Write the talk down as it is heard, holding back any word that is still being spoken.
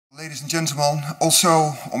Ladies and gentlemen,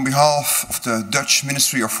 also on behalf of the Dutch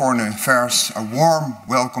Ministry of Foreign Affairs, a warm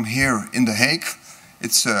welcome here in The Hague.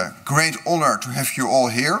 It's a great honor to have you all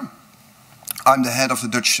here. I'm the head of the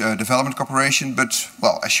Dutch Development Corporation, but,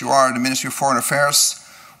 well, as you are in the Ministry of Foreign Affairs,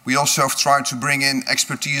 we also have tried to bring in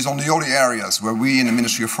expertise on the other areas where we in the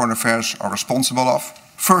Ministry of Foreign Affairs are responsible of.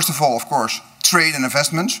 First of all, of course, trade and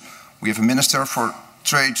investment. We have a Minister for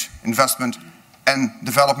Trade, Investment and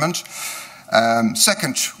Development.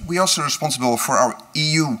 Second, we are also responsible for our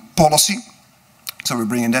EU policy, so we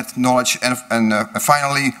bring in that knowledge. And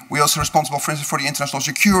finally, we are also responsible, for instance, for the international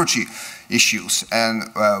security issues.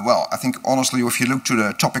 And well, I think honestly, if you look to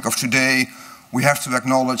the topic of today, we have to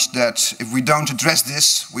acknowledge that if we don't address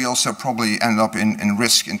this, we also probably end up in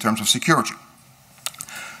risk in terms of security.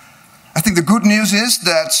 I think the good news is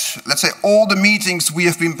that, let's say, all the meetings we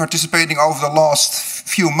have been participating over the last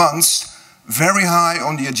few months, very high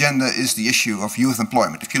on the agenda is the issue of youth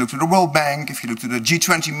employment. If you look to the World Bank, if you look to the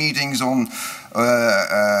G20 meetings on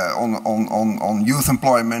youth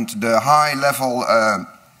employment, the high-level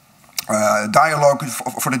dialogue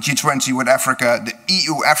for the G20 with Africa, the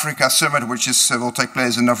EU-Africa summit, which will take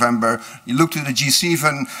place in November. You look to the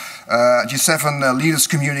G7 leaders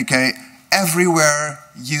communique. Everywhere,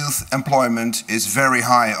 youth employment is very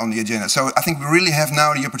high on the agenda. So I think we really have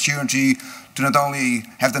now the opportunity to not only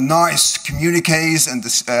have the nice communiques and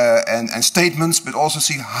statements, but also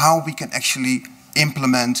see how we can actually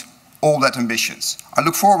implement all that ambitions. I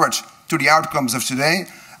look forward to the outcomes of today,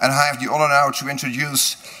 and I have the honor now to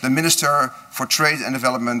introduce the Minister for Trade and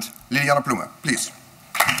Development, Lilianne Ploemen. Please.